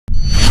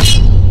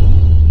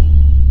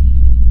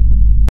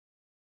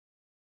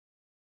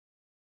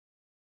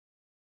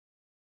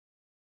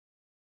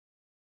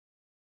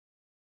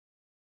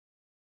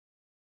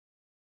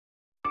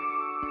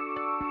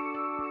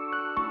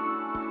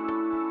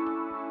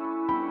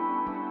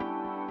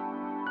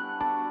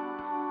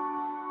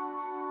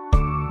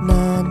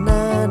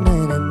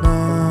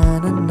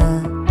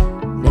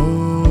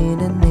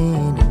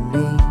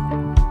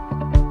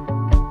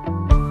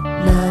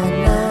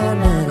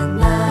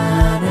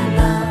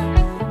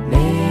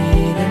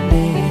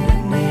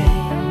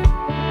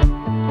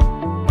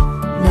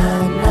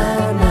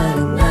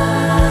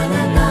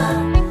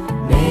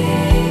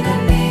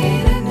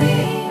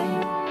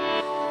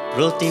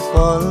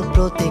পল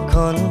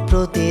প্ৰতিখন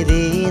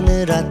প্ৰতিদিন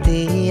ৰাতি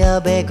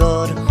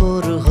আবেগৰ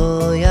সুৰ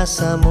হৈ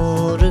আছা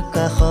মোৰ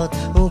কাষত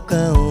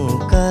উকা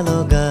উকা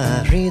লগা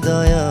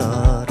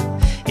হৃদয়ৰ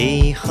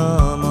এই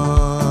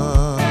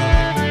সময়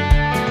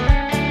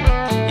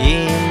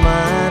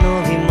ইমান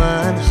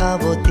অভিমান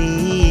সাৱতি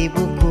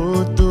বুকু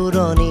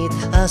দূৰণিত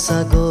আছা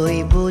গৈ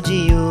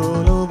বুজিও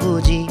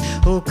নুবুজি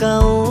উকা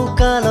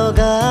উকা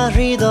লগা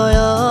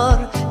হৃদয়ৰ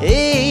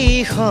এই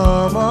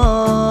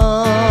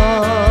সময়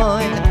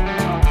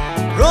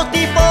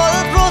প্ৰতিপল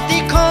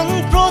প্ৰতিখন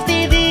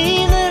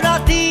প্ৰতিদিন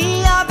ৰাতি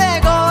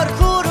আবেগৰ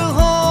সুৰ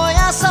হৈ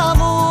আছা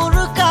মোৰ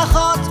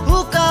কাষত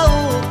উকা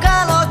উকা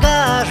লগা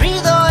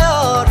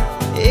হৃদয়ৰ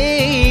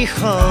এই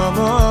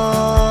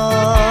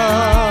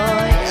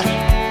সময়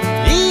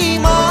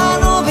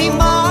ইমান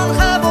অভিমান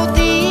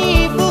সাৱতি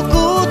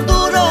বুকু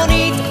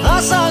দূৰণিত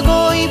আছা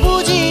গৈ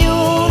বুজিও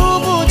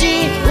নুবুজি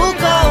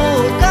উকা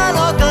উকা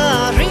লগা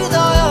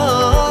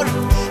হৃদয়ৰ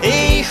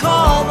এই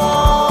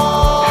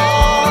সময়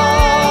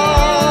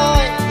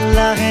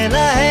লাহে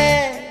লাহে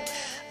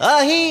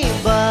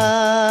আহিবা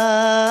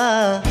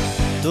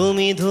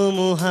তুমি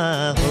ধুমুহা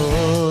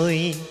হৈ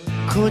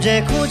খুজে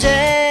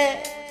খুজে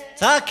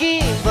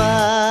থাকিবা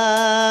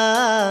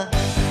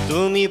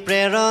তুমি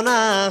প্ৰেৰণা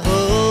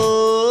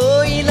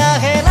হৈ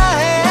লাহে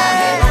লাহে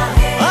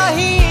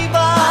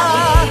আহিবা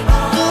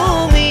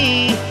তুমি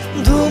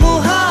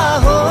ধুমুহা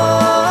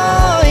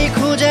হৈ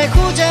খুজে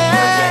খুজে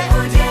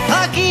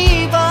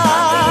থাকিবা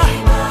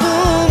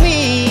তুমি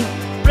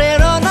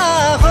প্ৰেৰণা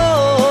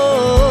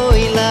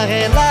হৈ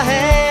লাহে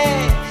লাহে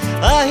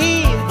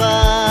আহিবা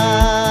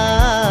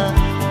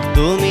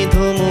তুমি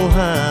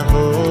ধুমুহা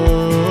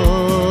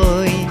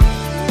হৈ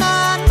না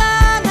না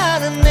না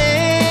নে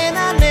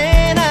না নে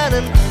না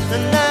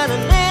না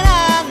নে না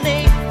নে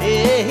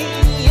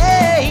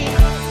এই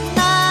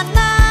না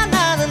না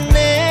না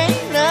নে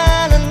না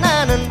না না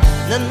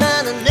না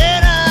নে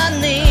না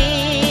নে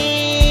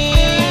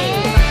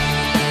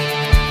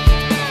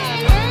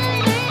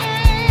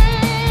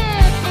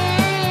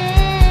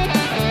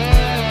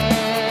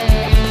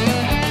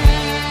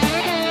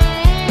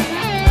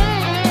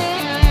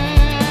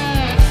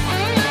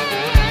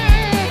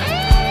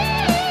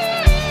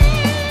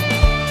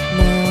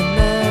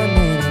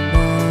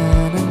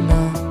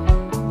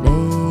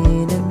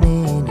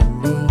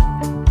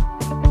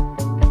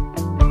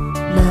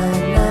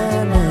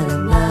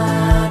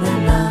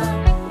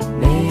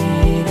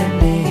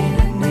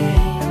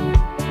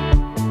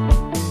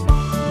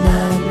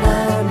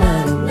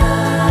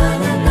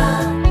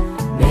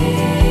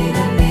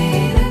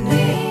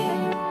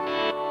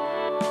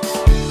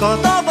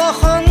কত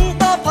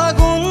বসন্ত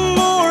ফাগুন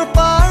মোৰ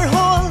পাৰ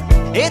হ'ল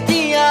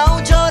এতিয়াও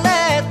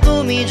জ্বলে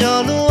তুমি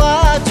জ্বলোৱা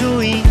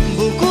জুই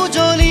বুকু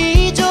জ্বলি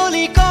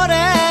জ্বলি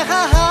কৰে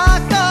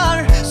হাহাকাৰ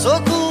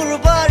চকুৰ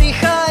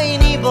বাৰিষাই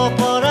নিব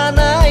পৰা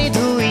নাই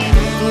ধুই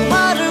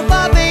তোমাৰ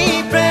বাবেই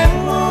প্ৰেম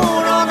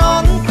মোৰ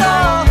অনন্ত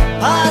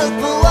ভাল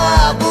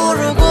পোৱাবোৰ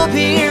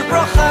গভীৰ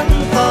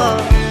প্ৰশান্ত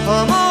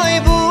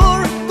সময়বোৰ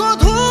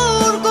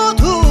গধুৰ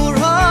গধুৰ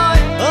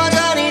হয়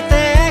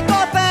অজানিতে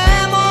কপে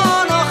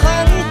মন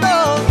অশান্ত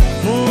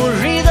মোৰ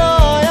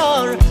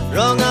হৃদয়ৰ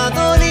ৰঙা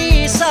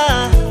দলিচা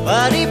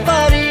পাৰি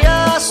পাৰি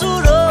আছো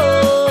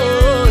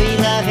ৰৈ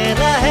লাহে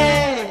লাহে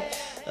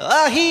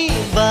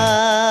আহিবা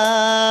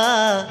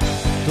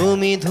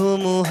তুমি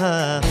ধুমুহা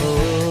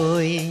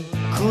হৈ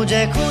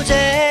খুজে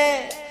খুজে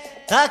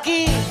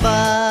থাকিবা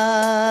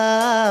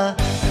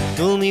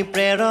তুমি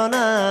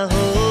প্ৰেৰণা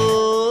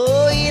হৈ